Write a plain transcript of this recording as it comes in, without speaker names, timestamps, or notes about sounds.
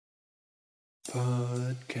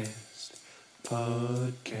Podcast,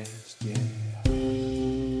 yeah.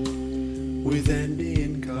 With Andy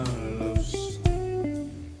and Carlos.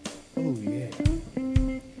 Oh, yeah.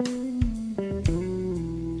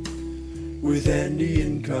 With Andy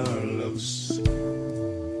and Carlos.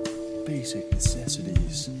 Basic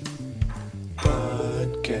necessities.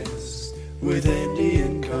 Podcast with Andy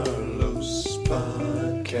and Carlos.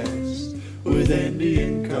 Podcast with Andy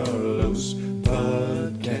and Carlos.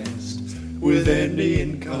 Podcast with Andy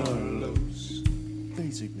and Carlos.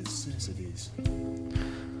 Basic necessities.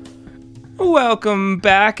 Welcome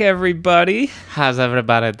back, everybody. How's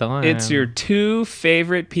everybody doing? It's your two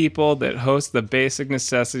favorite people that host the Basic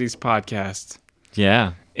Necessities podcast,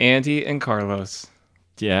 Yeah. Andy and Carlos.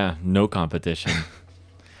 Yeah. No competition.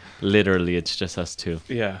 Literally, it's just us two.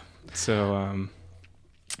 Yeah. So,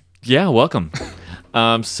 Yeah, welcome.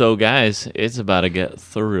 So guys, it's about to get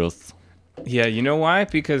through. yeah, you know why?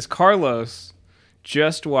 Because Carlos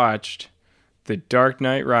just watched The Dark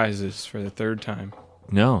Knight Rises for the third time.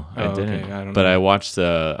 No, I Oh, okay, didn't. I don't but know. I watched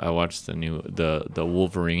the new the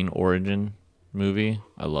Wolverine origin movie.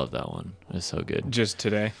 I love that one. It's so good. Just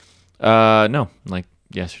today. No, like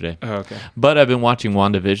yesterday. Oh, okay. But I've been watching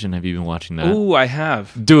WandaVision. Have you been watching that? Ooh, I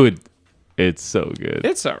have. Dude, it's so good.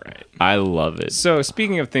 It's all right. I love it. So,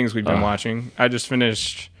 speaking of things we've been watching, I just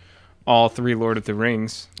finished all three Lord of the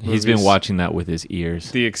Rings He's been movies. watching that with his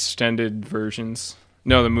ears. The extended versions.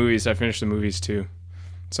 No, the movies. I finished the movies too.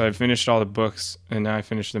 So I finished all the books, and now I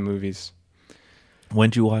finished the movies.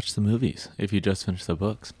 When'd you watch the movies? If you just finished the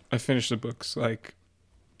books. I finished the books like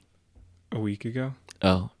a week ago.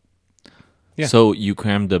 Oh. Yeah. So you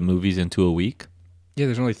crammed the movies into a week? Yeah,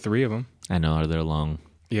 there's only 3 of them. I know. Are they long?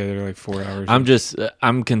 Yeah, they're like 4 hours. I'm just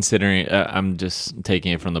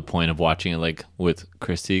taking it from the point of watching it like with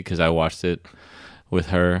Christy because I watched it with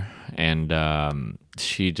her and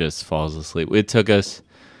she just falls asleep. It took us,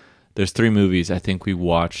 there's 3 movies. I think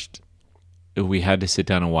we had to sit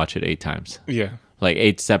down and watch it 8 times. Yeah. Like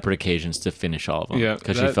 8 separate occasions to finish all of them. Yeah.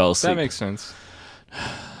 Because she fell asleep. That makes sense.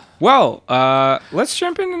 Well, let's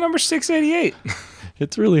jump into number 688.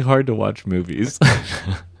 It's really hard to watch movies. All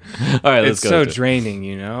right, let's It's go. so to it. draining,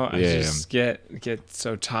 you know? I Yeah, just get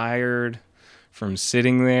so tired from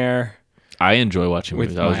sitting there. I enjoy watching With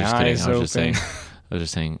movies. I was my just kidding. eyes I was open.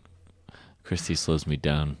 just saying. Christy slows me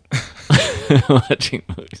down watching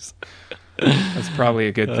movies. That's probably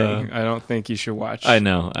a good thing. I don't think you should watch. I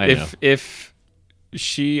know. If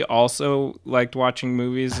she also liked watching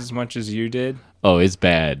movies as much as you did, Oh, it's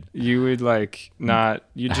bad. you would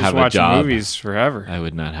you just Have a watch job. movies forever. I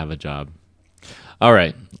would not have a job. All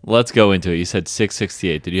right, let's go into it. You said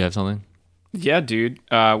 668. Did you have something? Yeah, dude.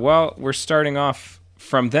 Well, we're starting off.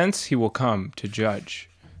 From thence he will come to judge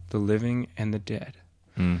the living and the dead.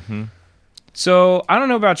 Mm-hmm. So I don't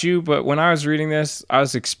know about you, but when I was reading this, I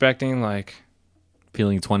was expecting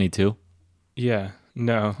Feeling 22? yeah,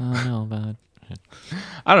 no, Oh, no, bad.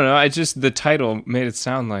 I don't know. I just the title made it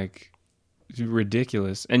sound like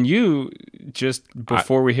ridiculous. And you just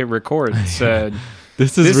before we hit record said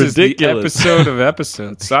This this is ridiculous. is the episode of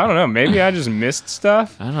episodes. So I don't know. Maybe I just missed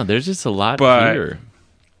stuff. I don't know. There's just a lot But- here.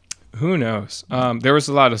 Who knows? There was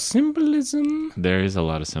a lot of symbolism. There is a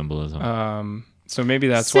lot of symbolism. So maybe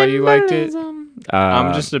that's why you liked it. I'm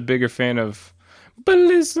Uh, just a bigger fan of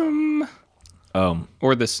symbolism Um.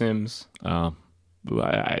 or The Sims.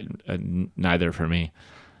 Neither for me.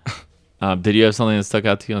 Did you have something that stuck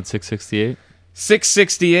out to you on 668?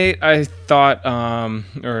 668, I thought,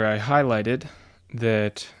 or I highlighted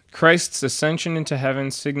that Christ's ascension into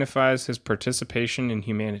heaven signifies his participation in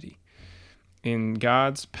humanity, in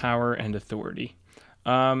God's power and authority.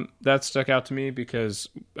 That stuck out to me because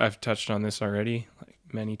I've touched on this already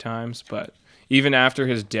many times, but even after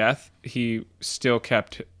his death, he still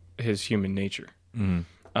kept his human nature.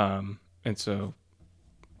 Mm-hmm. And so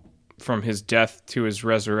from his death to his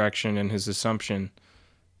resurrection and his assumption,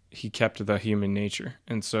 he kept the human nature.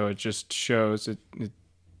 And so it just shows, it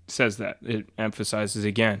says that, it emphasizes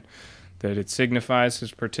again that it signifies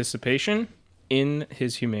his participation in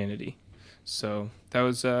his humanity. So that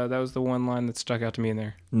was the one line that stuck out to me in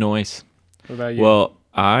there. Noise. What about you? Well,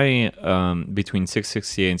 I between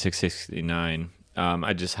 668 and 669,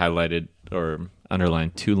 I just highlighted or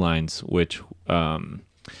underlined 2 lines, which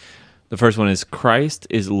the first one is Christ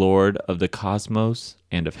is Lord of the cosmos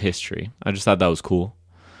and of history. I just thought that was cool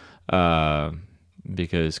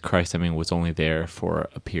because Christ, was only there for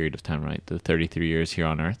a period of time, right? The 33 years here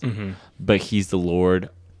on earth, Mm-hmm. but he's the Lord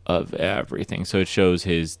of everything. So it shows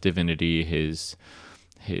his divinity, his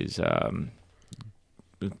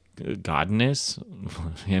godness.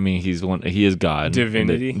 I mean, he is God.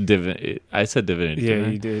 Divinity. I said divinity. Yeah, didn't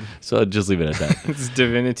I? you did. So I'll just leave it at that. It's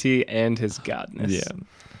divinity and his godness. Yeah.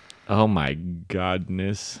 Oh my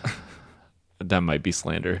godness. That might be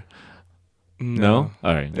slander. No?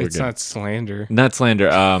 All right. We're It's good. not slander. Not slander.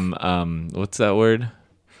 What's that word?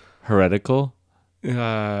 Heretical?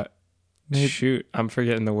 Shoot, I'm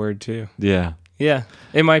forgetting the word too. Yeah. Yeah,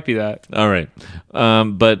 it might be that. All right.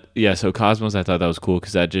 But yeah, so Cosmos, I thought that was cool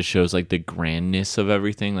because that just shows like the grandness of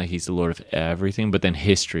everything. Like he's the Lord of everything, but then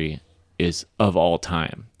history is of all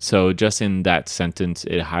time. So just in that sentence,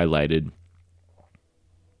 it highlighted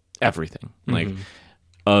everything. Like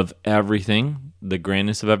of everything, the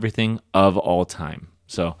grandness of everything of all time.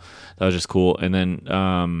 So that was just cool. And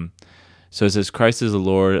then so it says Christ is the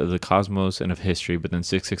Lord of the cosmos and of history, but then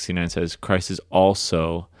 669 says Christ is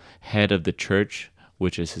also head of the church,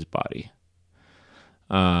 which is his body.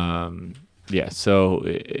 Yeah, so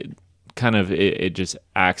it just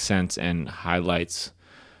accents and highlights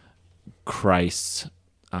Christ's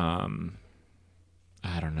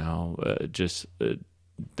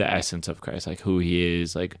the essence of Christ, like who he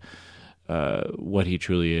is, like what he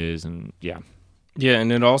truly is. And yeah,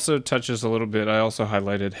 and it also touches a little bit. I also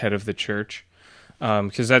highlighted head of the church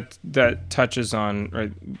because that touches on,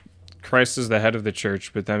 right, Christ is the head of the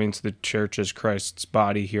church, but that means the church is Christ's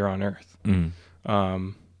body here on earth. And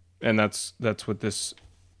that's what this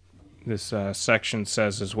section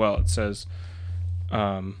says as well. It says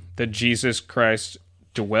that Jesus Christ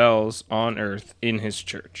dwells on earth in his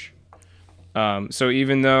church. So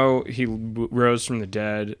even though he rose from the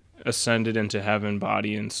dead, ascended into heaven,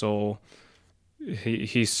 body and soul,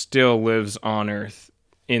 he still lives on earth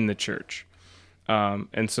in the church.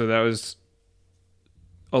 And so that was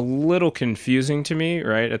a little confusing to me,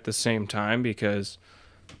 right, at the same time, because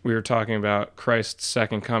we were talking about Christ's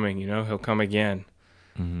second coming, he'll come again.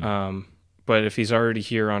 But if he's already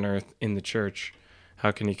here on earth in the church,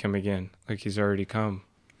 how can he come again? Like he's already come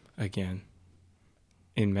again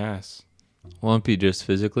in Mass. Won't be just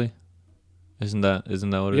physically? Isn't that what it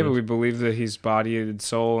is? Yeah, but we believe that he's body and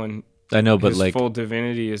soul, and I know, but his like full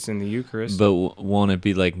divinity is in the Eucharist. But won't it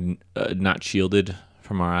be like not shielded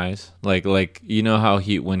from our eyes? Like how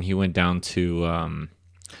when he went down to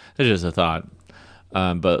it's just a thought.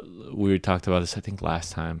 But we talked about this I think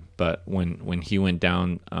last time. But when he went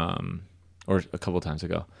down or a couple times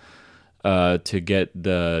ago to get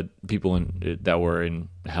the people that were in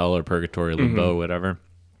hell or purgatory, limbo, whatever,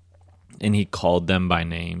 and he called them by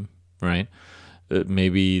name, right?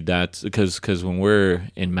 Maybe that's because when we're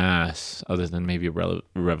in Mass, other than maybe a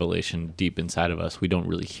revelation deep inside of us, we don't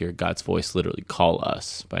really hear God's voice literally call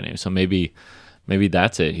us by name. So maybe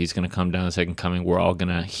that's it. He's going to come down the second coming. We're all going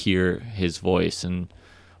to hear his voice, and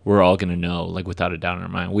we're all going to know, like, without a doubt in our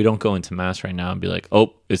mind. We don't go into Mass right now and be like,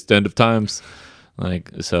 oh, it's the end of times.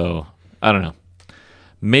 Like, so I don't know.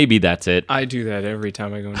 Maybe that's it. I do that every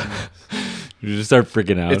time I go into Mass. You just start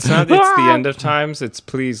freaking out. It's not it's the end of times. It's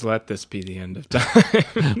please let this be the end of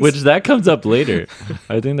times. Which that comes up later.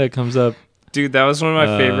 I think that comes up. Dude, that was one of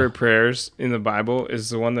my favorite prayers in the Bible,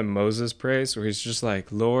 is the one that Moses prays, where he's just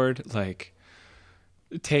like, Lord, like,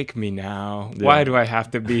 take me now. Yeah. Why do I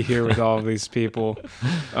have to be here with all of these people?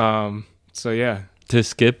 So yeah. To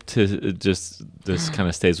skip to just this kind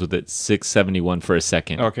of stays with it, 671 for a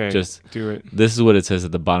second. Okay, just do it. This is what it says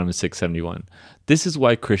at the bottom of 671. This is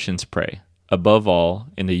why Christians pray, above all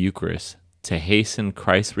in the Eucharist, to hasten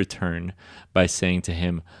Christ's return by saying to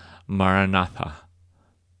him, Maranatha,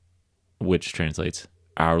 which translates,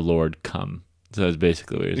 our Lord come. So that's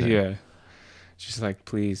basically what you're saying. Yeah. Just like,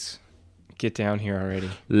 please, get down here already.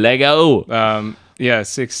 Lego!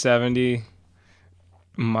 670.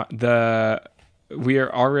 We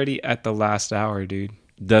are already at the last hour, dude.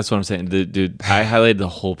 That's what I'm saying. Dude, I highlighted the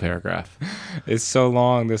whole paragraph. It's so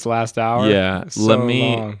long, this last hour. Yeah. So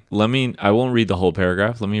let me, I won't read the whole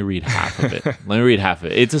paragraph. Let me read half of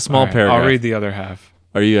it. It's a small paragraph. I'll read the other half.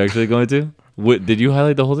 Are you actually going to? Did you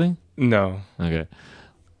highlight the whole thing? No. Okay.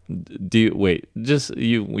 Just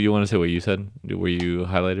you want to say what you said? Were you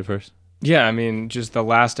highlighted first? Yeah, I mean, just the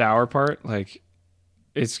last hour part, like,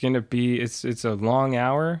 it's going to be, it's a long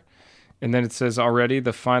hour. And then it says, already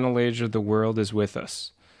the final age of the world is with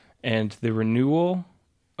us, and the renewal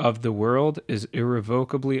of the world is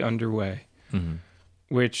irrevocably underway,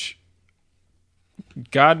 which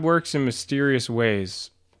God works in mysterious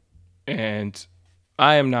ways, and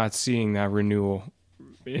I am not seeing that renewal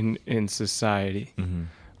in society.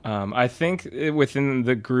 I think within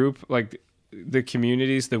the group, like the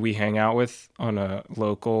communities that we hang out with on a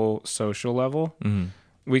local social level,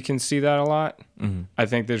 we can see that a lot. I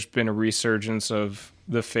think there's been a resurgence of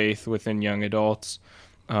the faith within young adults.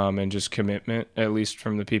 and just commitment, at least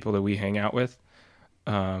from the people that we hang out with.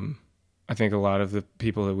 I think a lot of the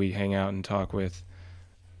people that we hang out and talk with,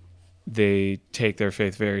 they take their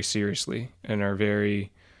faith very seriously and are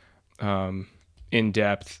very in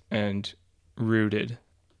depth and rooted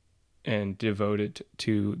and devoted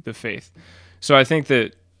to the faith. So I think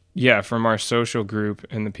that, yeah, from our social group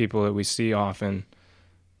and the people that we see often,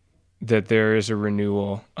 that there is a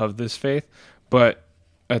renewal of this faith. But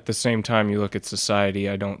at the same time, you look at society,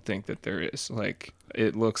 I don't think that there is. Like,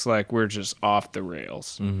 it looks like we're just off the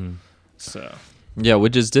rails. Mm-hmm. So, yeah,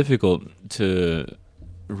 which is difficult to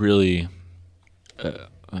really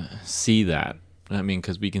see that. I mean,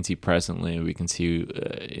 because we can see presently, we can see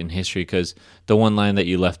in history, because the one line that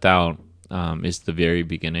you left out is the very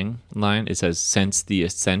beginning line. It says, since the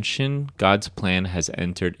ascension, God's plan has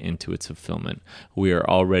entered into its fulfillment. We are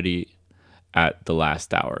already at the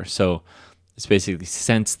last hour. So it's basically,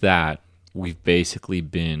 since that, we've basically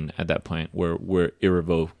been at that point where we're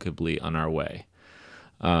irrevocably on our way.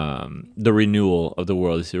 The renewal of the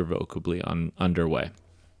world is irrevocably underway.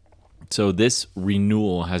 So this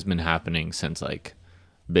renewal has been happening since, like,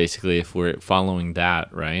 basically, if we're following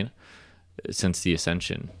that, right, since the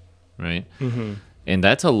ascension, right? mm-hmm. And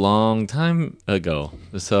that's a long time ago.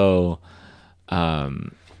 So I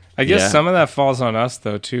guess yeah. some of that falls on us,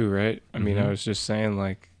 though, too, right? I mean, Mhm. I was just saying,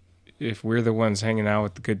 like, if we're the ones hanging out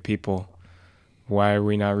with the good people, why are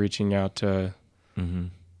we not reaching out to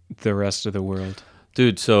the rest of the world?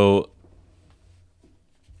 Dude, so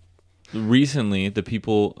recently the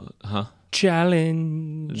people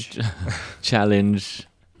Challenge. challenge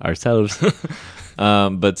ourselves.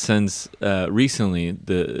 But since recently,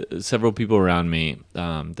 the several people around me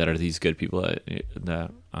that are these good people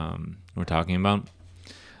that we're talking about.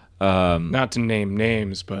 Not to name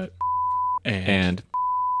names, but And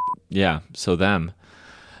yeah, so them.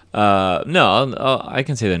 No, I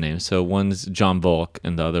can say their names. So one's John Volk,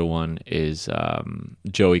 and the other one is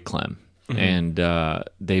Joey Clem. And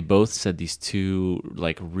they both said these two,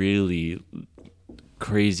 like, really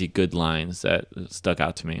crazy good lines that stuck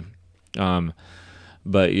out to me.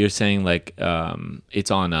 But you're saying, like,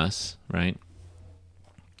 it's on us, right?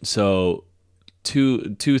 So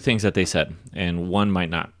two things that they said, and one might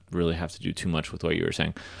not really have to do too much with what you were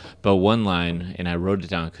saying, but one line, and I wrote it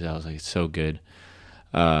down because I was like, it's so good.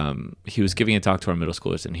 He was giving a talk to our middle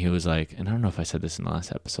schoolers, and he was like, and I don't know if I said this in the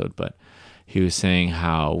last episode, but he was saying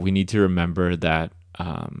how we need to remember that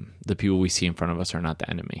the people we see in front of us are not the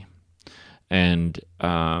enemy, and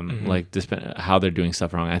like how they're doing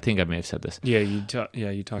stuff wrong. I think I may have said this. Yeah, you talked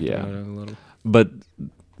about it a little.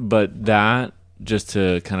 But that, just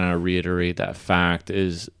to kind of reiterate that fact,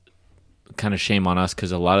 is kind of shame on us,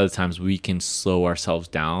 because a lot of the times we can slow ourselves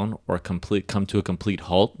down or come to a complete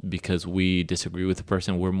halt because we disagree with the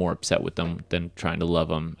person. We're more upset with them than trying to love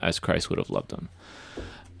them as Christ would have loved them.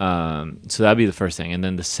 So that'd be the first thing. And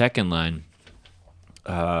then the second line,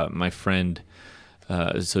 my friend,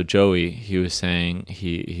 so Joey, he was saying,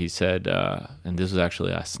 he said, and this was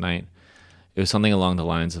actually last night, it was something along the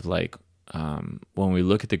lines of, like, when we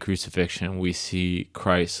look at the crucifixion, we see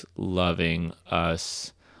Christ loving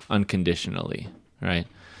us unconditionally, right?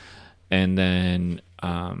 And then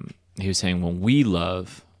he was saying, when we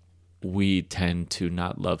love, we tend to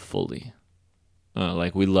not love fully.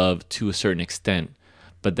 Like, we love to a certain extent,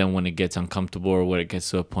 but then when it gets uncomfortable, or when it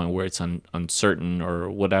gets to a point where it's uncertain or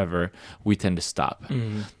whatever, we tend to stop.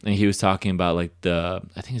 And he was talking about, like, I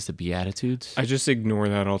think it's the Beatitudes. I just ignore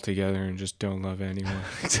that altogether and just don't love anyone.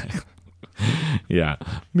 Exactly. Yeah,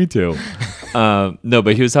 me too. No,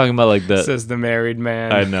 but he was talking about, like, says the married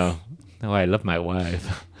man. I know. No, I love my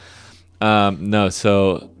wife. No,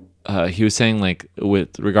 so he was saying, like,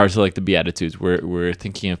 with regards to, like, the Beatitudes, we're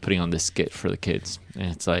thinking of putting on this skit for the kids,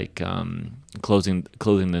 and it's like clothing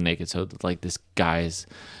the naked. So, like, this guy's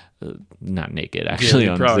not naked, actually.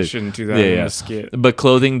 Yeah, you probably shouldn't do that in the skit. But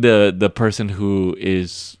clothing the person who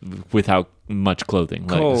is without much clothing,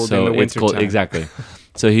 cold, like, so in the it's cold. wintertime. Exactly.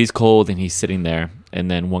 So he's cold and he's sitting there,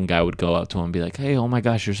 and then one guy would go up to him and be like, "Hey, oh my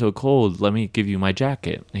gosh, you're so cold. Let me give you my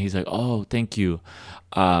jacket." And he's like, "Oh, thank you.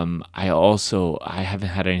 I haven't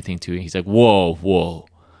had anything to eat." He's like, "Whoa.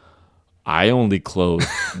 I only clothe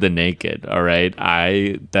the naked, all right?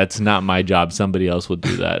 That's not my job. Somebody else will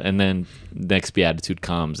do that." And then next beatitude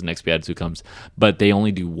comes, but they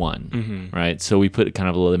only do one, right? So we put kind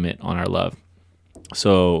of a limit on our love.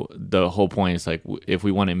 So the whole point is, like, if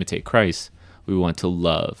we want to imitate Christ, we want to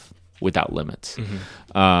love without limits.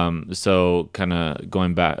 So kind of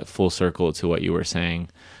going back full circle to what you were saying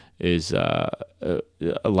is a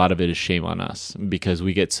lot of it is shame on us, because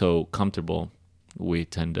we get so comfortable. We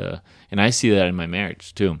tend to, and I see that in my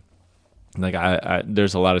marriage too. Like I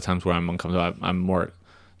there's a lot of times where I'm uncomfortable. I'm more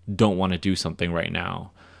don't want to do something right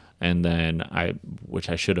now, and then which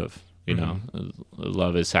I should have. You know,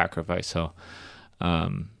 love is sacrifice. So,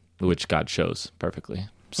 which God shows perfectly.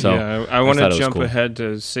 So yeah, I want to thought it was jump cool. ahead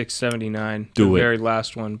to 679, Do the it. very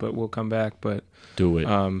last one, but we'll come back. But Do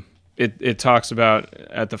it. it talks about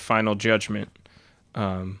at the final judgment,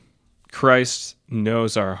 Christ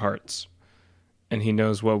knows our hearts, and he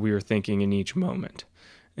knows what we were thinking in each moment,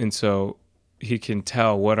 and so he can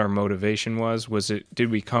tell what our motivation was. Did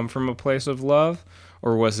we come from a place of love,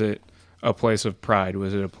 or was it a place of pride?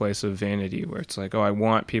 Was it a place of vanity where it's like, oh, I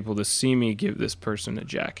want people to see me give this person a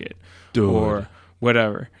jacket, or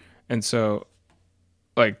whatever? And so,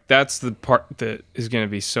 like, that's the part that is going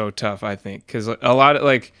to be so tough, I think, because a lot of,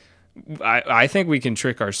 like, I think we can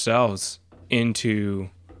trick ourselves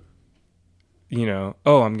into, you know,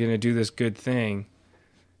 oh, I'm going to do this good thing,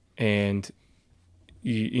 and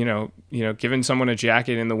you know, giving someone a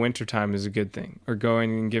jacket in the wintertime is a good thing, or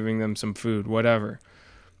going and giving them some food, whatever.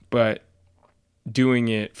 But doing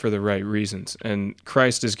it for the right reasons, and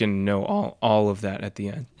Christ is going to know all of that at the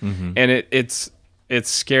end. Mm-hmm. And it's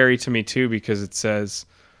scary to me too, because it says,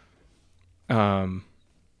 where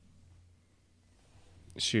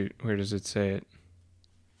does it say it?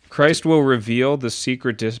 Christ will reveal the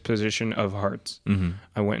secret disposition of hearts. Mm-hmm.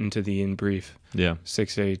 I went into the in brief, Yeah.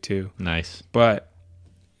 682. Nice. But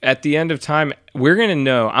at the end of time, we're going to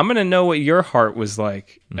know. I'm going to know what your heart was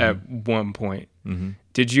like at one point. Mm-hmm.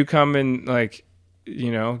 Did you come and, like,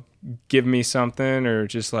 you know, give me something, or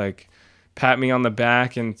just like pat me on the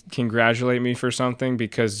back and congratulate me for something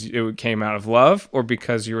because it came out of love, or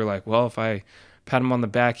because you were like, well, if I pat him on the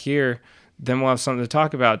back here, then we'll have something to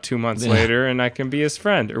talk about 2 months later, and I can be his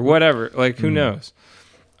friend, or whatever. Like, who knows?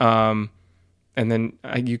 And then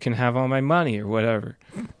you can have all my money or whatever.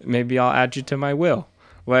 Maybe I'll add you to my will.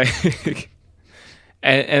 Like,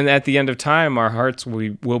 and at the end of time, our hearts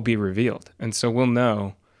will be revealed. And so we'll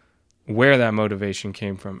know where that motivation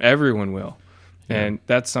came from. Everyone will. Yeah. And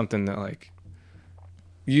that's something that, like,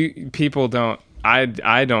 people don't,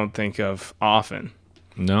 I don't think of often.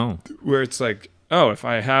 No. Where it's like, oh, if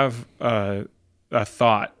I have a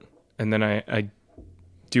thought and then I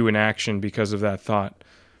do an action because of that thought,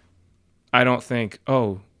 I don't think,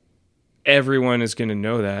 oh, everyone is going to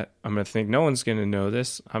know that. I'm going to think no one's going to know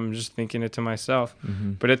this. I'm just thinking it to myself.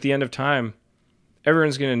 Mm-hmm. But at the end of time,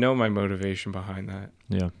 everyone's going to know my motivation behind that.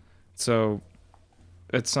 Yeah. So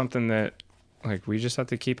it's something that, like, we just have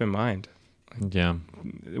to keep in mind. Like, yeah.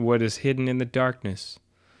 What is hidden in the darkness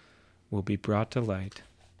will be brought to light.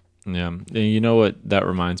 Yeah. And you know what that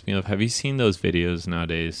reminds me of? Have you seen those videos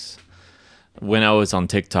nowadays? When I was on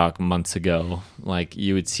TikTok months ago, like,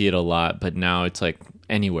 you would see it a lot, but now it's like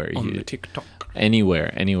anywhere. On the TikTok.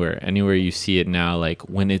 Anywhere you see it now. Like,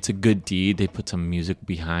 when it's a good deed, they put some music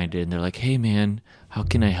behind it, and they're like, hey man, how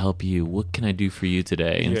can I help you? What can I do for you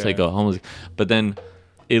today? And it's like a homeless, but then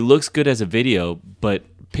it looks good as a video, but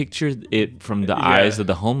picture it from the eyes of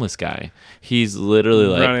the homeless guy. He's literally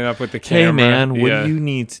like running up with the camera. Hey man, what do you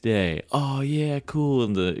need today? Oh yeah, cool.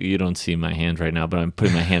 And you don't see my hand right now, but I'm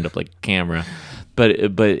putting my hand up like camera. But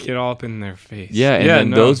get all up in their face. Yeah, and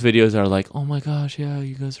then those videos are like, oh my gosh, yeah,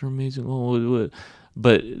 you guys are amazing. Oh,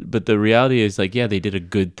 but the reality is, like, yeah, they did a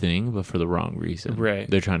good thing, but for the wrong reason. Right.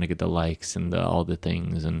 They're trying to get the likes and all the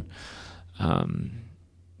things, and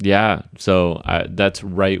yeah. So that's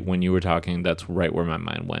right when you were talking. That's right where my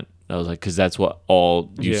mind went. I was like, because that's what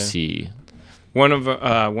all you see. One of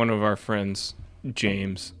our friends,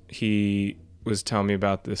 James, he was telling me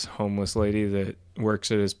about this homeless lady that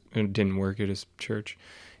didn't work at his church.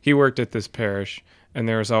 He worked at this parish, and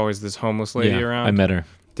there was always this homeless lady around. I met her.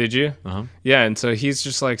 Did you? Uh-huh. Yeah, and so he's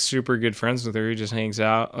just, like, super good friends with her. He just hangs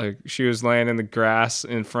out. Like, she was laying in the grass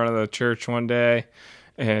in front of the church one day,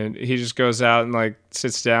 and he just goes out and, like,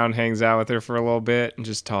 sits down, hangs out with her for a little bit, and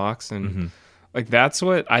just talks. And like, that's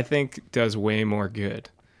what I think does way more good.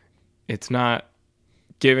 It's not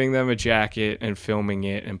giving them a jacket and filming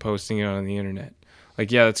it and posting it on the internet. Like,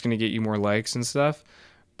 yeah, that's going to get you more likes and stuff,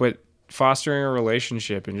 but fostering a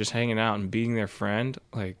relationship and just hanging out and being their friend,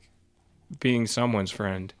 like, being someone's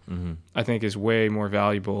friend, I think is way more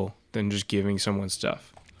valuable than just giving someone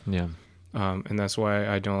stuff. Yeah. And that's why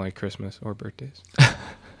I don't like Christmas or birthdays.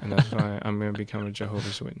 And that's why I'm going to become a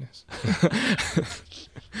Jehovah's Witness.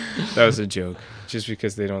 That was a joke. Just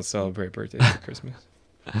because they don't celebrate birthdays or Christmas.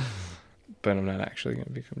 But I'm not actually going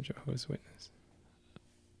to become a Jehovah's Witness.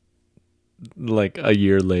 Like a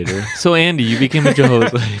year later. So Andy, you became a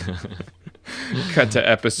Jehovah's Witness. Cut to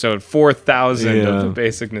episode 4,000 of the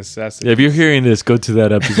Basic Necessities. Yeah, if you're hearing this, go to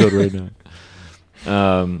that episode right now.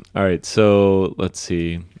 All right, so let's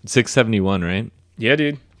see. 671, right? Yeah,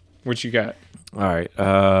 dude. What you got? All right.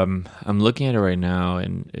 I'm looking at it right now,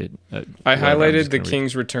 and I whatever, I'm highlighted just the gonna read.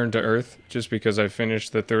 King's Return to Earth just because I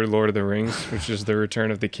finished the third Lord of the Rings, which is the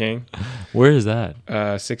Return of the King. Where is that?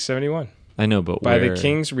 671. I know, but By where? the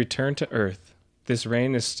King's return to Earth, this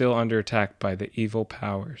reign is still under attack by the evil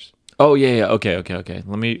powers. Oh yeah. Okay.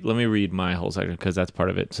 Let me read my whole section because that's part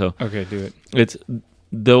of it. So Okay, do it. it's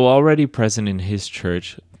though already present in his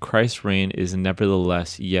church, Christ's reign is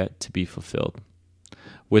nevertheless yet to be fulfilled,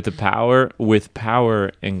 with power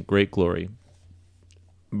and great glory.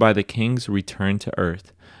 By the King's return to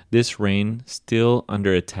earth, this reign still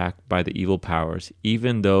under attack by the evil powers,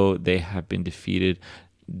 even though they have been defeated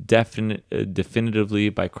definitively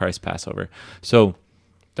by Christ's Passover. So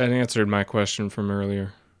That answered my question from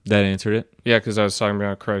earlier. that answered it. Yeah, because I was talking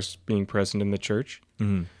about Christ being present in the church.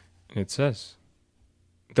 Mhm. And it says,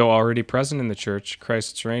 though already present in the church,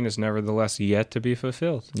 Christ's reign is nevertheless yet to be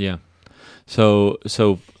fulfilled. Yeah. So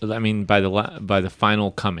I mean, by the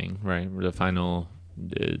final coming, right? The final,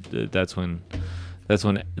 that's when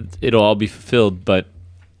it'll all be fulfilled. But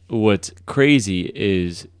what's crazy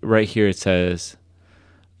is right here it says,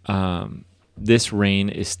 this reign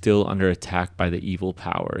is still under attack by the evil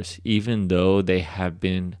powers, even though they have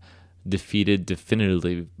been defeated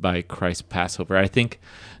definitively by Christ's Passover. I think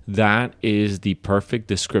that is the perfect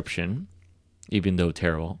description, even though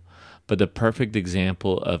terrible, but the perfect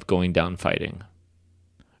example of going down fighting,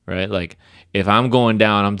 right? Like, if I'm going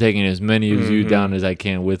down, I'm taking as many of you down as I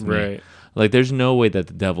can with me. Right. Like, there's no way that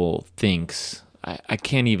the devil thinks. I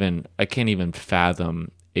can't even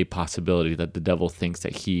fathom a possibility that the devil thinks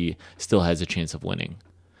that he still has a chance of winning.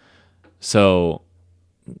 So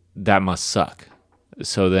that must suck.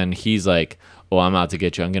 So then he's like, "Oh, I'm out to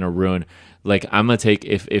get you. I'm gonna ruin. Like, I'm gonna take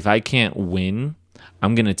if I can't win,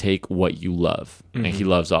 I'm gonna take what you love." And he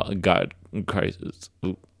loves all God, Christ.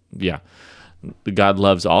 Yeah, God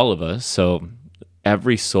loves all of us. So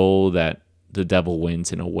every soul that the devil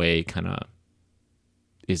wins, in a way, kind of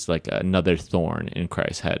is like another thorn in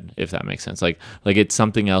Christ's head, if that makes sense. Like it's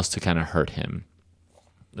something else to kind of hurt him,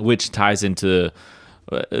 which ties into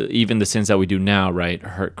even the sins that we do now, right?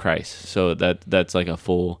 Hurt Christ. So that's like a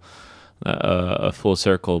full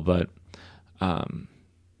circle. But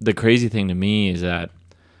the crazy thing to me is that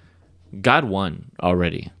God won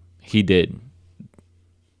already. He did.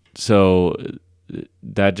 So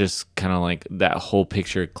that just kind of like that whole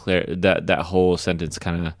picture that whole sentence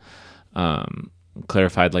kind of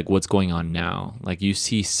clarified like what's going on now. Like, you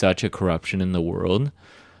see such a corruption in the world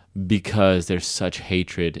because there's such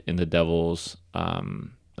hatred in the devil's I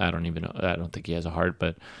don't think he has a heart,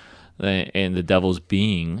 but in the devil's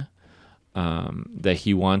being, that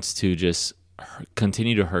he wants to just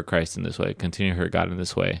continue to hurt Christ in this way, continue to hurt God in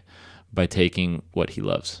this way by taking what he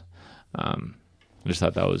loves. I just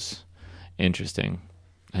thought that was interesting,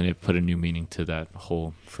 and it put a new meaning to that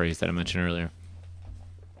whole phrase that I mentioned earlier.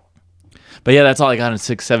 But yeah, that's all I got in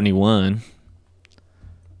 671.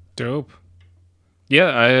 Dope.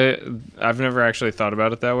 Yeah, I've never actually thought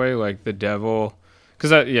about it that way. Like the devil,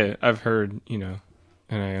 because I've heard, and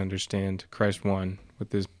I understand Christ won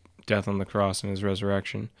with his death on the cross and his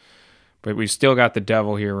resurrection, but we still got the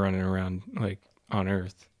devil here running around like on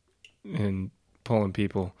earth and pulling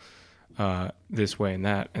people this way and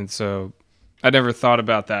that. And so I never thought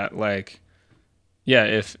about that. Like, yeah,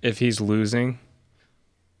 if he's losing,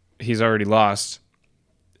 he's already lost.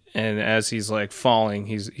 And as he's like falling,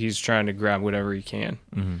 he's trying to grab whatever he can.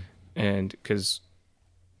 Mm-hmm. And because,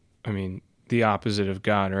 I mean, the opposite of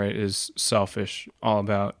God, right, is selfish, all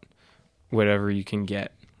about whatever you can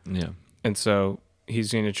get. Yeah. And so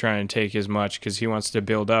he's going to try and take as much because he wants to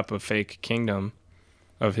build up a fake kingdom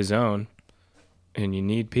of his own. And you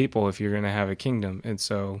need people if you're going to have a kingdom. And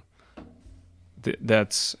so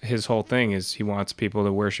that's his whole thing, is he wants people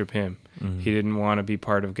to worship him. Mm-hmm. He didn't want to be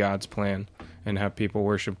part of God's plan and have people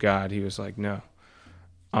worship God. He was like, no,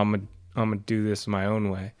 I'm gonna do this my own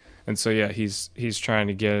way. And so yeah, he's trying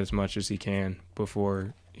to get as much as he can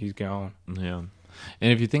before he's gone. Yeah.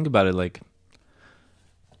 And if you think about it, like,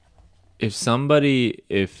 if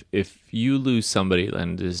you lose somebody,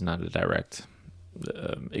 and this is not a direct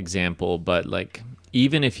example, but like,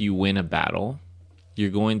 even if you win a battle,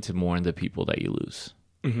 you're going to mourn the people that you lose,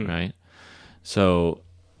 right? So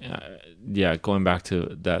yeah, going back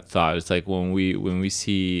to that thought, it's like when we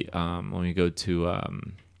see when we go to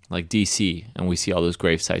like DC and we see all those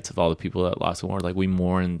grave sites of all the people that lost the war, like, we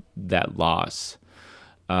mourn that loss.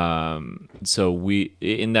 So we,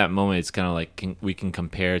 in that moment, it's kind of like we can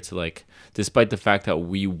compare it to, like, despite the fact that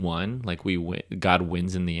we won, like God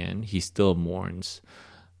wins in the end, he still mourns.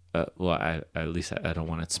 At least I don't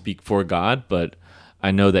want to speak for God, but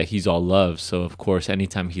I know that he's all love. So of course,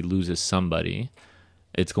 anytime he loses somebody,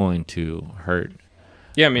 it's going to hurt.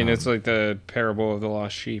 Yeah, I mean, it's like the parable of the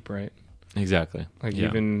lost sheep, right? Exactly. Like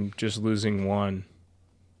even just losing one,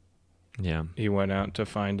 Yeah. he went out to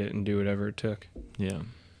find it and do whatever it took. Yeah.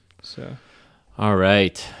 So All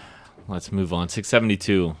right. Let's move on.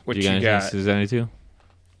 672. What Do you anything? got? 672?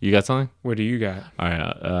 You got something? what do you got? All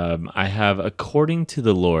right. I have, according to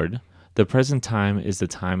the Lord, the present time is the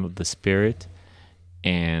time of the Spirit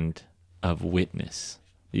and of witness.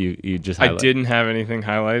 You just I highlight. didn't have anything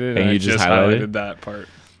highlighted, And and I you just just highlighted highlighted? that part.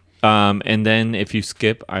 And then if you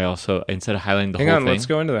skip, I also, instead of highlighting the Hang whole on, thing. let's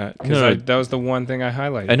go into that, because No. that was the one thing I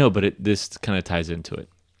highlighted. I know, but this kind of ties into it.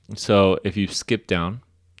 So if you skip down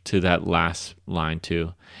to that last line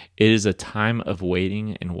too, it is a time of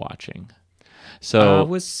waiting and watching. So I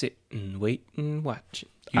was sitting, waiting, watching.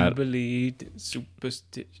 You believed in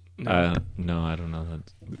superstition. No. no, I don't know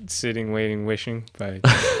that. Sitting, Waiting, Wishing by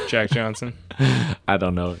Jack Johnson. I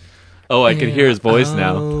don't know it. Oh, I can hear his voice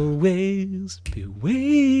now. Always be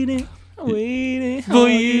waiting For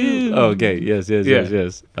you. Oh, okay. Yes.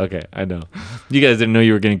 Okay, I know. You guys didn't know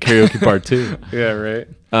you were getting karaoke part 2. Yeah, right.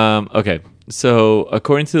 Okay. So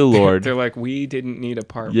according to the Lord, They're like, we didn't need a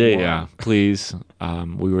part yeah, one. yeah. Please,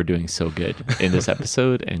 we were doing so good in this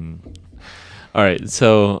episode, and all right.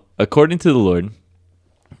 So according to the Lord,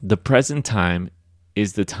 the present time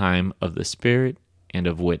is the time of the Spirit and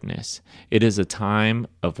of witness. It is a time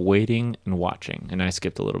of waiting and watching. And I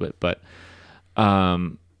skipped a little bit, but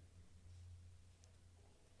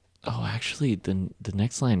actually the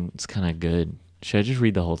next line is kind of good. Should I just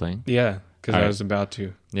read the whole thing? Yeah, because All I right. was about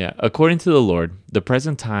to. Yeah. According to the Lord, the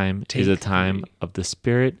present time is a Take time 3. of the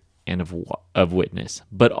Spirit and of witness,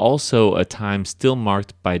 but also a time still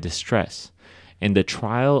marked by distress and the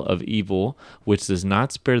trial of evil, which does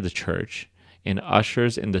not spare the church and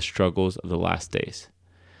ushers in the struggles of the last days.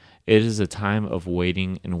 It is a time of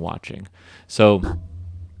waiting and watching. So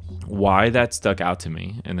why that stuck out to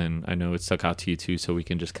me, and then I know it stuck out to you too, so we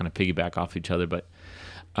can just kind of piggyback off each other. But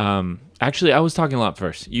actually, I was talking a lot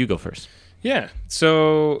first. You go first. Yeah.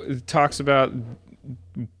 So it talks about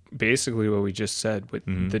basically what we just said with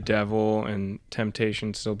the devil and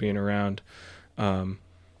temptation still being around.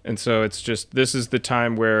 And so it's just, this is the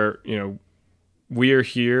time where, we are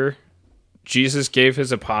here. Jesus gave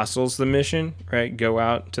his apostles the mission, right? Go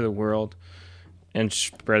out to the world and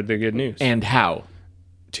spread the good news. And how?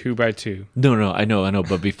 2 by 2. No, I know.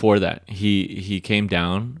 But before that, he came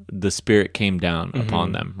down. The Spirit came down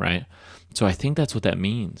upon them, right? So I think that's what that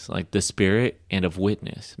means, like the Spirit and of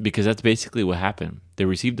witness, because that's basically what happened. They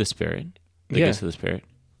received the Spirit, the gifts of the Spirit,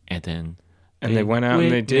 and then they went out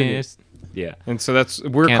and they did it. Yeah, and so that's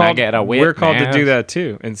we're Can I called get a we're called to witness? do that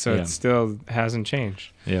too, and so Yeah. it still hasn't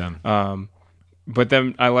changed. yeah, But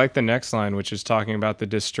then I like the next line, which is talking about the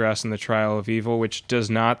distress and the trial of evil, which does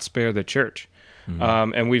not spare the church.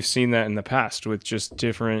 And we've seen that in the past with just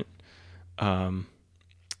different,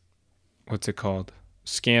 what's it called?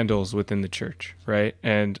 Scandals within the church, right?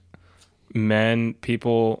 And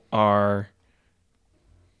people are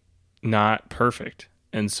not perfect.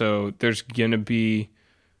 And so there's going to be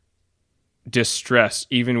distress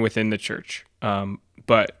even within the church.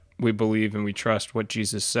 But we believe and we trust what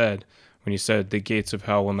Jesus said when he said the gates of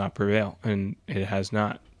hell will not prevail, and it has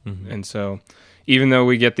not. And so even though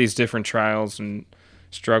we get these different trials and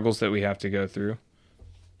struggles that we have to go through,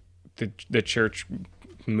 the church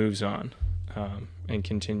moves on and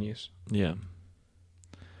continues. yeah.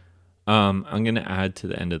 I'm gonna add to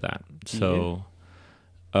the end of that. So,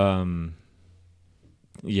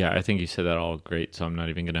 yeah, I think you said that all great. So I'm not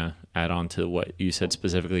even gonna add on to what you said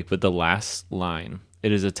specifically. But the last line,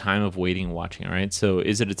 it is a time of waiting and watching. All right. So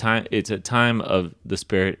is it a time? It's a time of the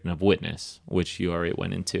Spirit and of witness, which you already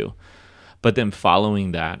went into. But then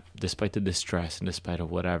following that, despite the distress and despite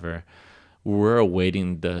of whatever, we're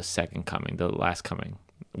awaiting the second coming, the last coming,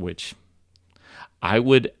 which I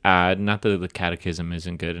would add, not that the catechism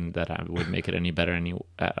isn't good and that I would make it any better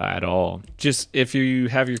at all. Just if you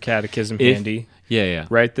have your catechism handy, Yeah.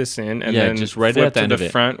 write this in, and Yeah, then just write it flip at the to end the of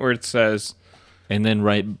it. front where it says And then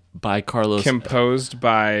write by Carlos composed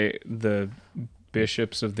by the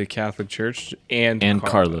bishops of the Catholic Church and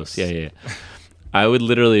Carlos. Yeah. I would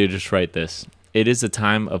literally just write this. It is a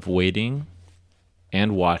time of waiting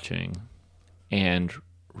and watching and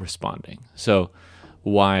responding. So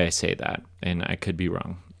why I say that, and I could be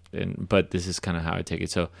wrong, but this is kind of how I take it.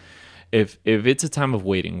 So if it's a time of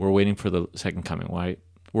waiting, we're waiting for the second coming, right?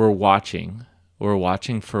 We're watching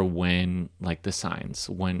for when, like, the signs,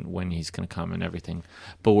 when he's going to come and everything.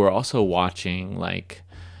 But we're also watching, like,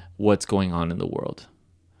 what's going on in the world.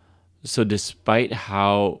 So despite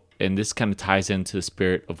how and this kind of ties into the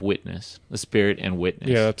spirit of witness, the spirit and witness.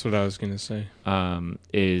 Yeah, that's what I was gonna say.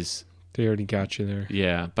 Is They already got you there.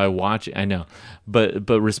 yeah, by watching, I know, but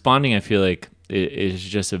responding, I feel like it is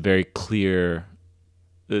just a very clear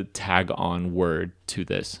tag on word to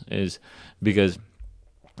this, is because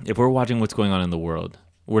if we're watching what's going on in the world,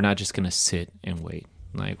 we're not just gonna sit and wait.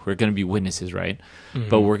 Like, we're gonna be witnesses, right? Mm-hmm.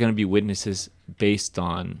 But we're gonna be witnesses based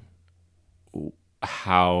on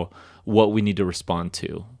what we need to respond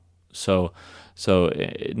to. So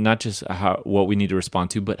not just what we need to respond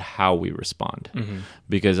to, but how we respond. Mm-hmm.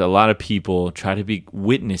 Because a lot of people try to be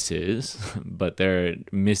witnesses, but they're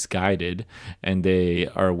misguided, and they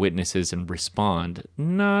are witnesses and respond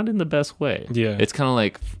not in the best way. Yeah. It's kind of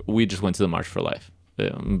like we just went to the March for Life.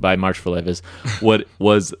 By March for Life is what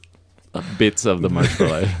was bits of the March for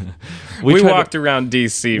Life. We walked around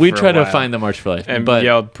DC. We for tried a to while find the March for Life and but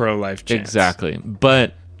yelled pro-life chants. exactly.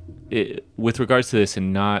 But with regards to this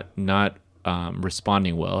and not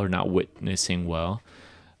responding well or not witnessing well,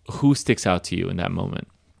 who sticks out to you in that moment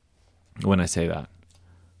when I say that?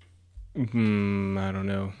 I don't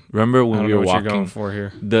know. Remember when I don't we know were what walking? you're going for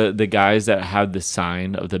here. The guys that had the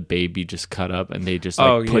sign of the baby just cut up and they just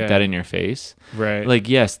Oh, put yeah. that in your face. Right. Like,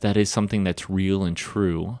 yes, that is something that's real and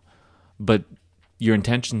true, but your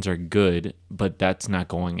intentions are good, but that's not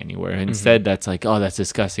going anywhere. Instead, that's like, oh, that's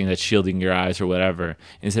disgusting. That's shielding your eyes or whatever.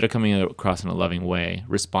 Instead of coming across in a loving way,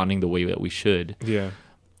 responding the way that we should, yeah.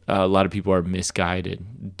 a lot of people are misguided,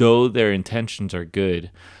 though their intentions are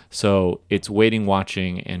good. So it's waiting,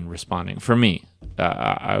 watching, and responding. For me,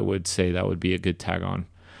 I would say that would be a good tag on.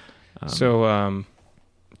 So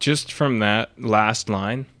just from that last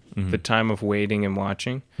line, the time of waiting and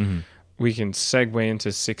watching, we can segue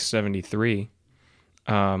into 673,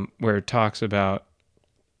 where it talks about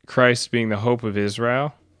Christ being the hope of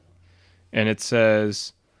Israel. And it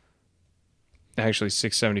says, actually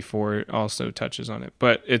 674 also touches on it,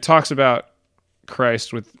 but it talks about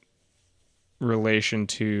Christ with relation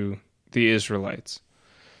to the Israelites.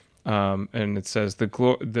 And it says the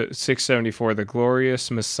 674, the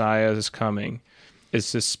glorious Messiah is coming, is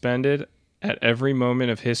suspended at every moment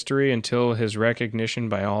of history until his recognition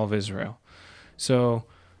by all of Israel. So,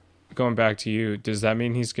 going back to you, does that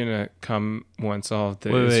mean he's going to come once all of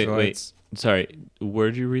the Israelites? Sorry, where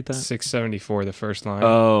did you read that? 674, the first line.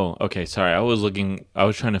 Oh, okay. Sorry, I was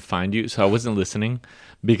trying to find you, so I wasn't listening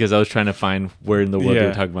because I was trying to find where in the world they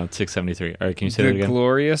were talking about 673. All right, can you say that again? The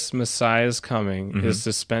glorious Messiah's coming is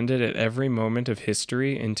suspended at every moment of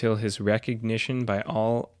history until his recognition by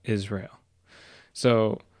all Israel.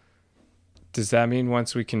 So, does that mean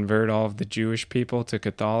once we convert all of the Jewish people to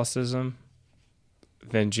Catholicism,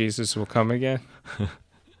 then Jesus will come again?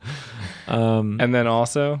 And then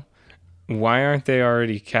also, why aren't they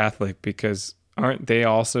already Catholic? Because aren't they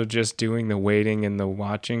also just doing the waiting and the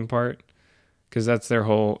watching part? Because that's the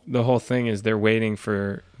whole thing is they're waiting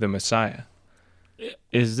for the Messiah.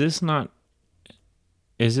 Is this a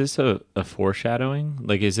foreshadowing?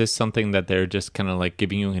 Like, is this something that they're just kind of like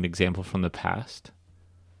giving you an example from the past?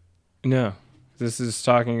 No, this is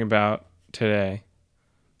talking about today.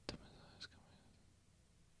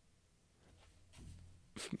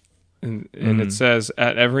 And it says,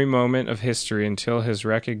 at every moment of history until his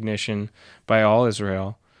recognition by all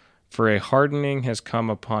Israel, for a hardening has come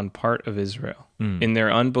upon part of Israel in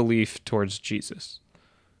their unbelief towards Jesus.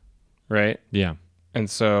 Right? Yeah. And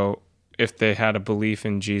so if they had a belief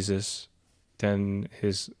in Jesus, then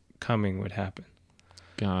his coming would happen.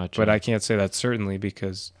 Gotcha. But I can't say that certainly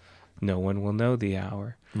because no one will know the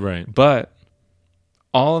hour. Right. But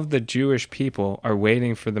all of the Jewish people are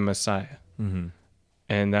waiting for the Messiah. Mm-hmm.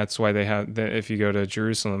 And that's why they have, if you go to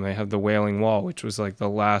Jerusalem, they have the Wailing Wall, which was like the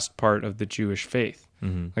last part of the Jewish faith,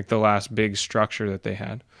 like the last big structure that they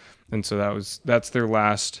had. And so that's their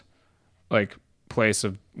last like place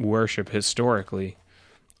of worship historically,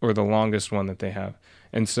 or the longest one that they have.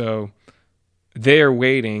 And so they are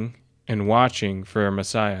waiting and watching for a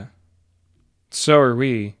Messiah. So are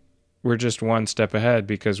we. We're just one step ahead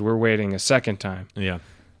because we're waiting a second time. Yeah.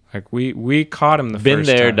 Like we caught him the Been first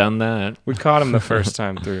there, time. done that. We caught him the first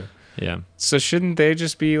time through. Yeah. So shouldn't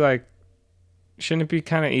it be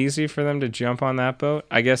kind of easy for them to jump on that boat?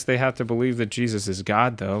 I guess they have to believe that Jesus is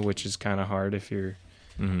God, though, which is kind of hard if you're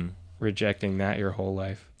rejecting that your whole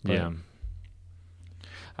life. But Yeah.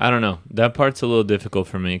 I don't know. That part's a little difficult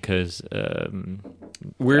for me because I don't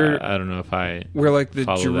know if we're like the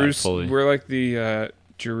follow that fully. We're like the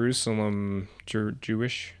Jerusalem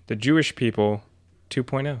Jewish people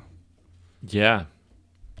 2.0. Yeah.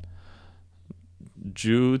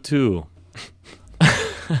 Jew too.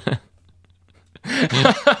 I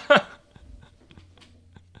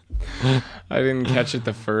didn't catch catch it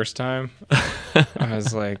the first time, I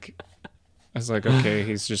was like, okay,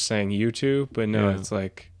 he's just saying YouTube, but no, Yeah. it's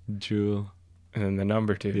like Drew. and then the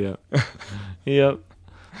number 2. Yeah. Yep.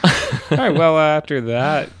 All right. Well, after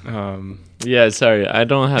that, Yeah, sorry. I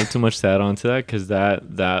don't have too much to add on to that because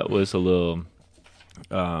that was a little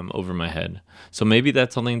over my head. So maybe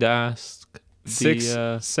that's something to ask.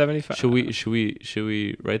 675. Should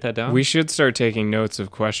we write that down? We should start taking notes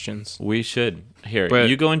of questions. We should. Here, But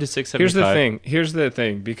you go into 675. Here's the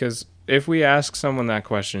thing. Because if we ask someone that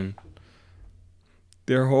question,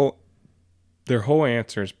 their whole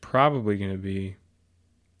answer is probably going to be,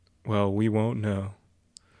 well, we won't know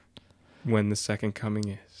when the second coming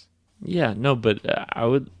is. Yeah, no, but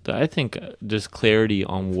I think just clarity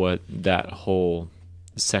on what that whole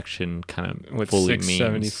section kind of What fully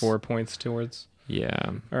 674 means. points towards?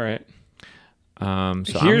 Yeah. All right. So I'm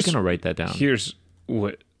Here's- gonna write that down. Here's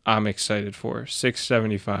what I'm excited for.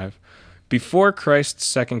 675. Before Christ's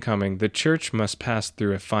second coming, the church must pass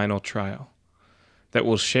through a final trial that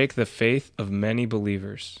will shake the faith of many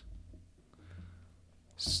believers.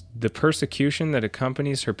 The persecution that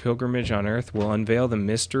accompanies her pilgrimage on earth will unveil the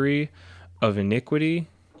mystery of iniquity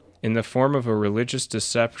in the form of a religious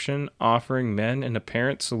deception, offering men an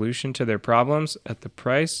apparent solution to their problems at the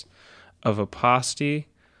price of apostasy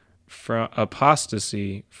from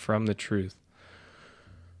the truth.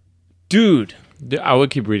 Dude, I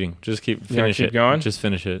would keep reading. Just finish keep it. going? Just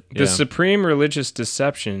finish it. the supreme religious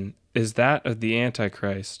deception is that of the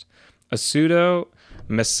Antichrist, a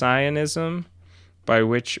pseudo-messianism by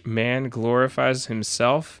which man glorifies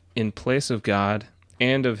himself in place of God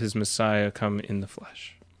and of his Messiah come in the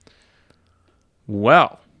flesh.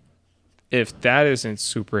 Well, if that isn't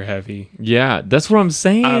super heavy, Yeah, that's what I'm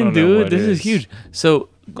saying, I don't know dude. what This is is. huge. So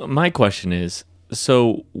my question is,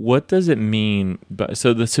 so what does it mean?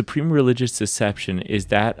 So the supreme religious deception is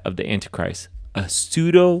that of the Antichrist, a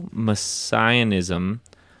pseudo-messianism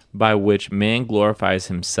by which man glorifies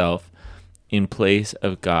himself in place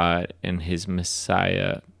of God and his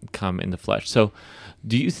Messiah come in the flesh. So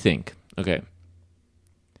do you think, okay,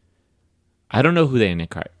 I don't know who the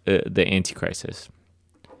Antichrist is.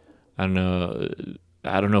 I don't know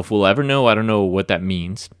if we'll ever know. I don't know what that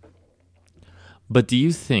means. But do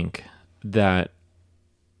you think that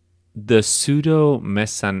the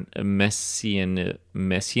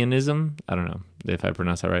pseudo-messianism, I don't know if I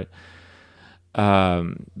pronounce that right,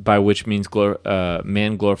 by which means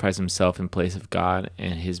man glorifies himself in place of God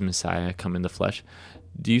and his Messiah come in the flesh,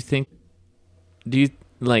 do you think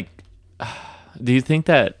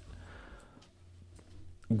that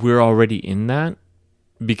we're already in that?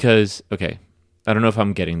 Because, okay, I don't know if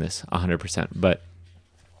I'm getting this 100%, but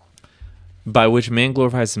by which man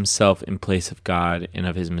glorifies himself in place of God and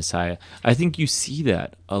of his Messiah. I think you see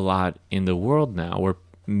that a lot in the world now where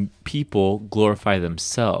people glorify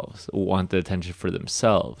themselves, want the attention for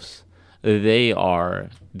themselves. They are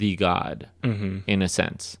the God in a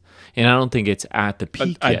sense. And I don't think it's at the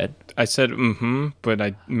peak yet. I said but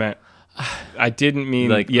I meant I didn't mean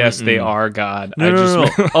Like, yes, they are God. No.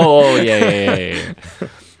 Oh, yeah.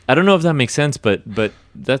 I don't know if that makes sense, but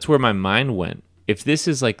that's where my mind went. If this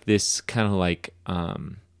is like this kind of like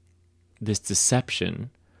this deception,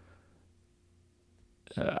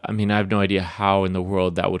 I mean, I have no idea how in the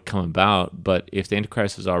world that would come about. But if the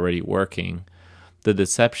Antichrist is already working, the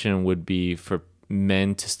deception would be for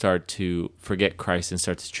men to start to forget Christ and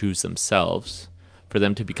start to choose themselves, for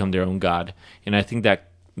them to become their own God. And I think that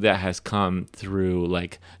has come through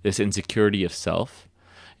like this insecurity of self,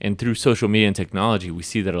 and through social media and technology, we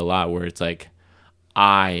see that a lot where it's like,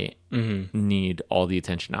 I need all the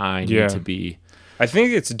attention. I need to be. I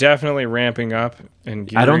think it's definitely ramping up and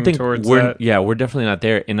gearing I don't think towards we're that. Yeah, we're definitely not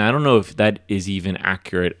there, and I don't know if that is even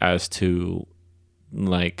accurate as to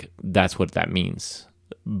like that's what that means.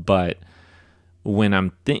 But when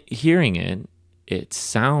I'm hearing it, it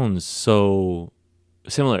sounds so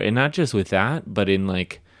similar, and not just with that, but in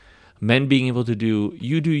like men being able to do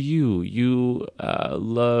you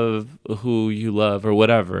love who you love or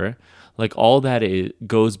whatever. Like all that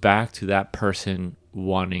goes back to that person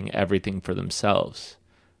wanting everything for themselves,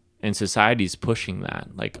 and society's pushing that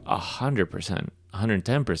like 100%,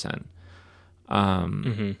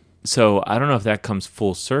 110%. So I don't know if that comes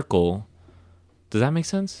full circle. Does that make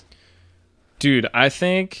sense? Dude, I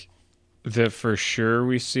think that for sure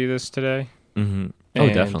we see this today. Mm-hmm. Oh,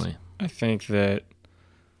 And definitely. I think that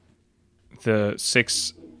the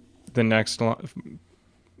next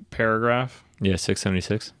paragraph, Yeah,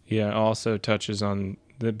 676. also touches on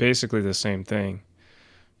basically the same thing.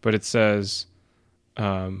 But it says,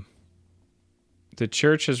 the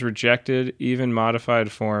church has rejected even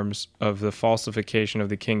modified forms of the falsification of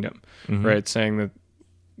the kingdom, right? Saying that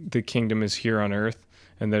the kingdom is here on earth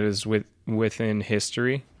and that is within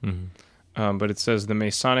history. But it says the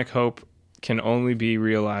Masonic hope can only be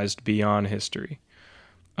realized beyond history.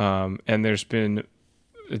 And there's been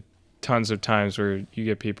tons of times where you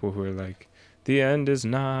get people who are like, the end is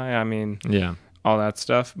nigh. I mean, Yeah. all that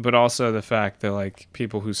stuff, but also the fact that like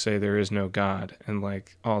people who say there is no God and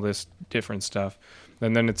like all this different stuff.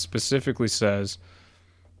 And then it specifically says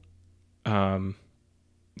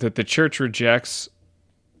that the church rejects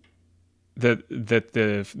that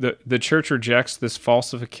the church rejects this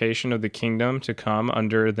falsification of the kingdom to come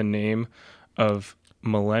under the name of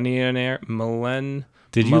Did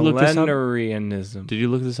you look this up? millenarianism. Did you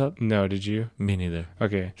look this up? No, did you? Me neither.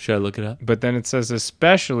 Okay. Should I look it up? But then it says,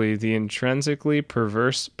 especially the intrinsically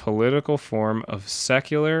perverse political form of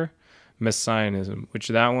secular messianism, which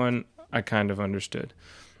that one I kind of understood.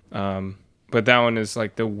 But that one is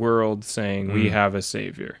like the world saying we have a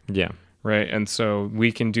savior, Yeah. right? And so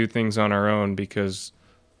we can do things on our own because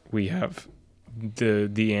we have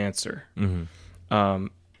the answer. And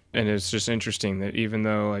it's just interesting that even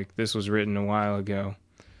though like this was written a while ago,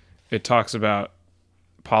 it talks about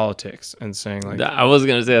politics and saying like I was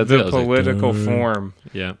gonna say that too. I the was like, political form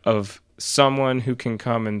Yeah. of someone who can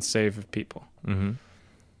come and save people.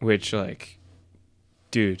 Which like,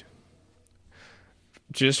 dude,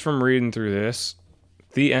 just from reading through this,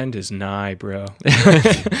 the end is nigh, bro.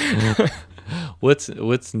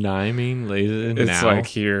 What's nigh mean? Like, It's now? like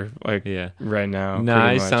here, like Yeah. right now. Nigh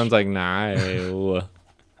pretty much. sounds like Nile.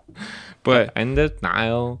 But And the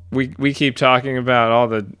Nile. we keep talking about all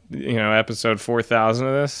the episode 4,000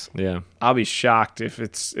 of this. Yeah. I'll be shocked if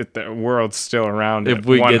the world's still around If at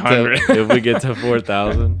we 100. get to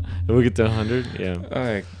 4,000, if we get to 100, yeah.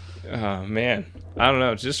 Like, oh man, I don't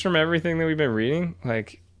know. Just from everything that we've been reading,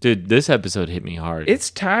 like Dude, this episode hit me hard. it's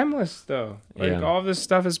timeless though. Like Yeah. all this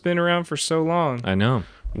stuff has been around for so long. I know.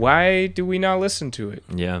 Why do we not listen to it?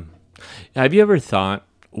 Yeah. Have you ever thought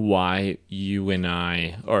why you and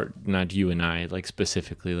I, or not you and I, like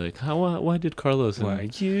specifically, like why did Carlos and Why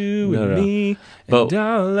you No, and no. me But- and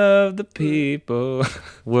all of the people.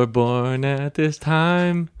 we're born at this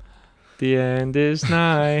time? The end is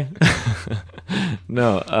nigh.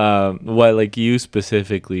 No, why like you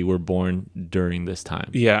specifically were born during this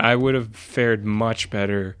time? Yeah, I would have fared much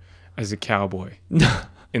better as a cowboy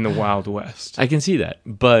in the Wild West. I can see that,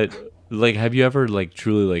 but like, have you ever like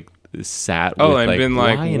truly like sat? Oh, with, and like, been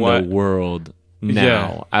like, why in what? the world now?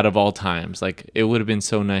 Yeah. Out of all times, like it would have been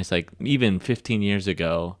so nice, like even 15 years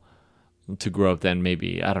ago, to grow up. Then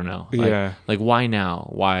maybe I don't know. Like, Yeah. Like why now?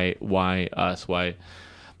 Why us? Why?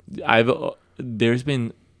 There's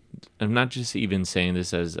been. I'm not just even saying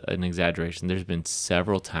this as an exaggeration. There's been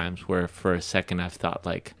several times where for a second I've thought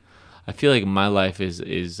like, I feel like my life is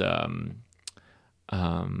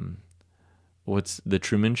what's the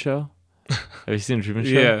Truman Show? Have you seen the Truman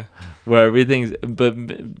Show? Yeah. Where everything's, but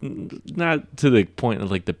not to the point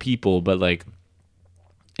of like the people, but like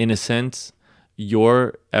in a sense,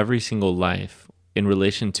 your every single life in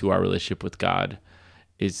relation to our relationship with God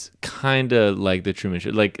is kind of like the Truman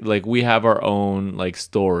Show. Like we have our own like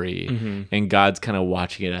story, and God's kind of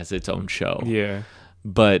watching it as its own show. Yeah.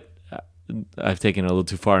 But I've taken it a little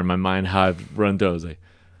too far in my mind how I've run through. I was like,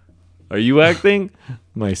 are you acting?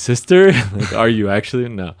 My sister? Like, are you actually?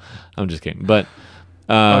 No, I'm just kidding. But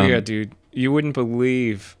Oh yeah, dude. You wouldn't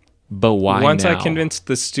believe. but why Once now? I convinced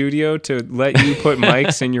the studio to let you put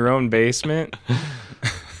mics in your own basement.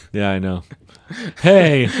 Yeah, I know.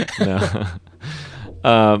 Hey, no.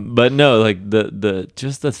 But no, like the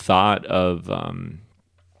just the thought of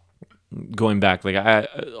going back, like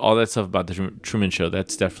all that stuff about the Truman Show,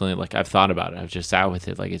 that's definitely like I've thought about it. I've just sat with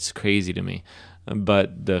it, like it's crazy to me.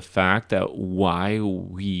 But the fact that why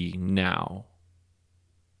we now,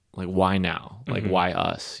 like why now, like why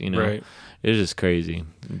us, you know, Right. it's just crazy.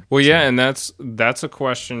 Well, yeah, and that's a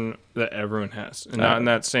question that everyone has, and not in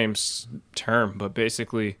that same term, but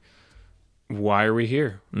basically, why are we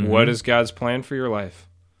here? What is God's plan for your life?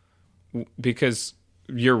 Because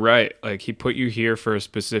you're right, like He put you here for a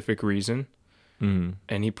specific reason,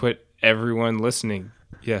 and He put everyone listening.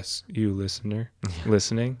 Yes, you listener,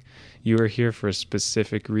 listening, you are here for a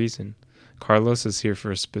specific reason. Carlos is here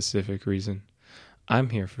for a specific reason. I'm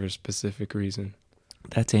here for a specific reason.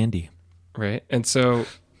 That's Andy. Right. And so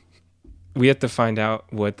we have to find out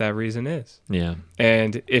what that reason is. Yeah.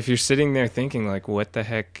 And if you're sitting there thinking like, what the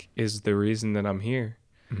heck is the reason that I'm here?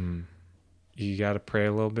 You got to pray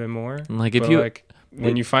a little bit more. Like if But, you, like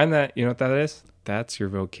when you find that, you know what that is? That's your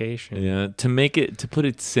vocation. yeah, to put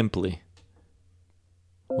it simply.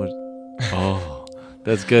 What? Oh,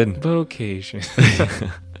 That's good. Vocation.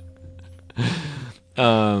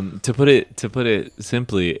 To put it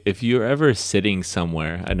simply, if you're ever sitting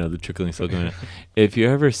somewhere, I know the trickling's still going on. If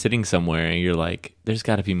you're ever sitting somewhere and you're like, there's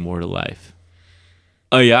got to be more to life.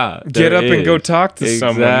 Oh yeah, Get up and go talk to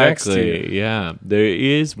someone next to you. Yeah, there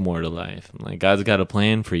is more to life. Like God's got a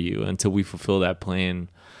plan for you. Until we fulfill that plan,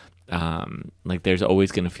 like there's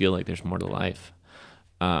always going to feel like there's more to life.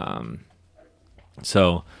 All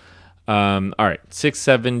right,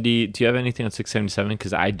 670. Do you have anything on 677?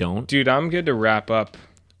 Because I don't. Dude, I'm good to wrap up.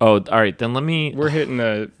 Oh, all right. Then let me. We're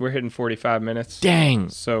hitting 45 minutes. Dang.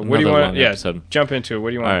 So what do you want? Yeah, episode. Jump into it. What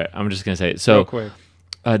do you want? All right, I'm just gonna say it. So real quick.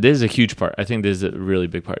 This is a huge part. I think this is a really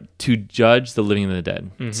big part. To judge the living and the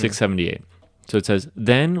dead. 678. So it says,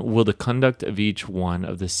 then will the conduct of each one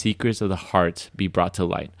of the secrets of the heart be brought to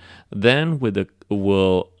light. Then will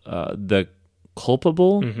the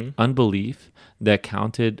culpable unbelief that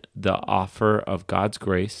counted the offer of God's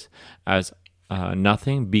grace as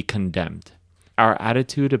nothing be condemned. Our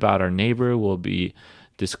attitude about our neighbor will be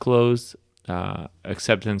disclosed,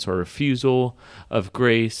 acceptance or refusal of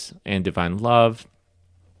grace and divine love.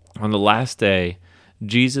 On the last day,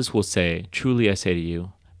 Jesus will say, truly I say to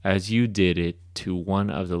you, as you did it to one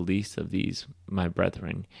of the least of these, my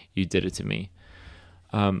brethren, you did it to me.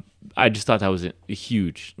 I just thought that was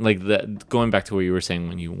huge. Like that, going back to what you were saying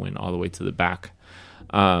when you went all the way to the back,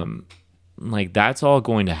 like that's all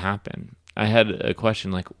going to happen. I had a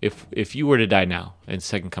question, like if you were to die now and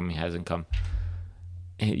second coming hasn't come,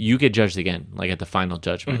 you get judged again, like at the final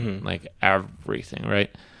judgment, like everything,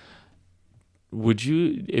 right? Would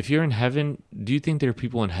you, if you're in heaven, do you think there are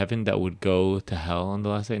people in heaven that would go to hell on the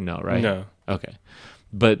last day? No, right? No. Okay.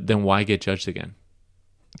 But then why get judged again?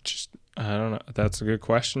 Just, I don't know. That's a good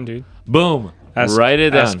question, dude. Boom. Ask, write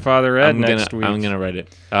it down. Ask Father Ed next week. I'm going to write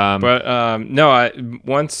it. No,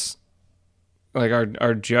 once, like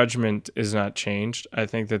our judgment is not changed. I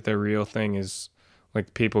think that the real thing is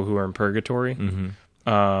like people who are in purgatory.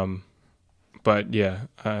 But yeah,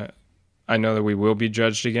 I know that we will be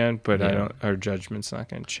judged again, but our judgment's not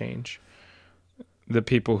going to change. The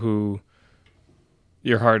people who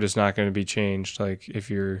your heart is not going to be changed. Like if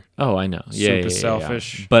you're I know. super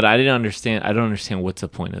selfish. Yeah. But I don't understand what's the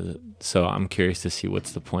point of it. So I'm curious to see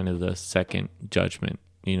what's the point of the second judgment.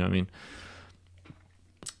 You know what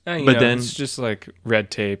I mean? Then it's just like red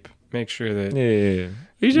tape. Make sure that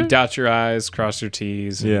you dot your I's, cross your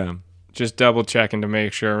T's. Yeah. Just double checking to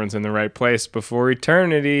make sure everyone's in the right place before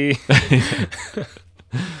eternity.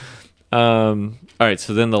 All right.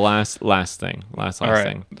 So then the last thing.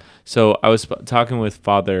 So I was talking with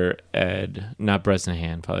Father Ed, not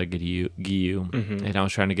Bresnahan, Father Guillou, and I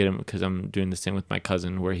was trying to get him because I'm doing this thing with my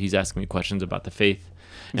cousin where he's asking me questions about the faith,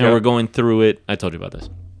 and we're going through it. I told you about this.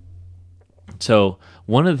 So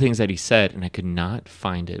one of the things that he said, and I could not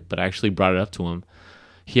find it, but I actually brought it up to him.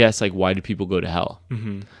 He asked, like, why do people go to hell?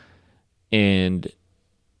 And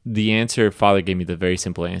the answer Father gave me, the very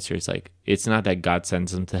simple answer, is like, it's not that God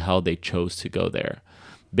sends them to hell. They chose to go there.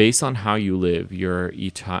 Based on how you live your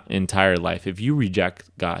entire life, if you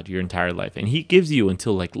reject God your entire life, and he gives you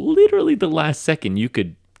until like literally the last second, you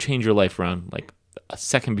could change your life around like a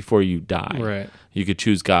second before you die. Right. You could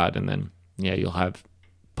choose God, and then, you'll have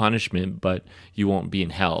punishment, but you won't be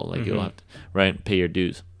in hell. Like you'll have to, pay your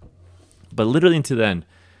dues. But literally until then,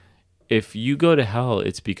 if you go to hell,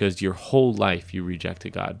 it's because your whole life you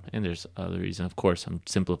rejected God. And there's other reason, of course, I'm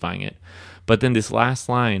simplifying it. But then this last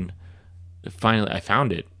line, finally, I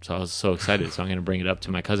found it. So I was so excited. So I'm going to bring it up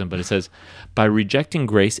to my cousin. But it says, by rejecting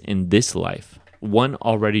grace in this life, one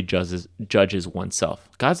already judges oneself.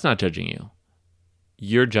 God's not judging you.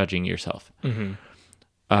 You're judging yourself.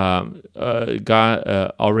 God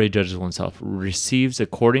already judges oneself, receives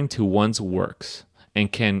according to one's works, and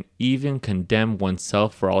can even condemn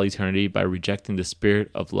oneself for all eternity by rejecting the spirit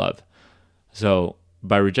of love. So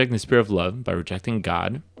by rejecting the spirit of love, by rejecting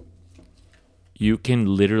God, you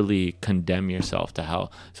can literally condemn yourself to hell.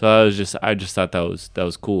 So I just thought that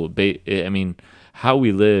was cool. I mean, how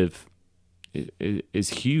we live is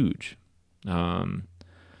huge. I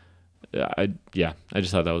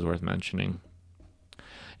just thought that was worth mentioning.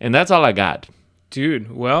 And that's all I got.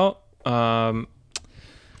 Dude, well,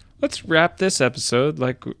 let's wrap this episode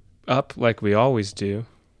up like we always do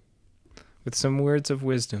with some words of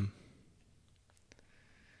wisdom.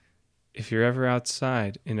 If you're ever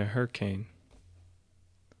outside in a hurricane,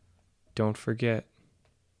 don't forget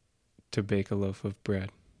to bake a loaf of bread.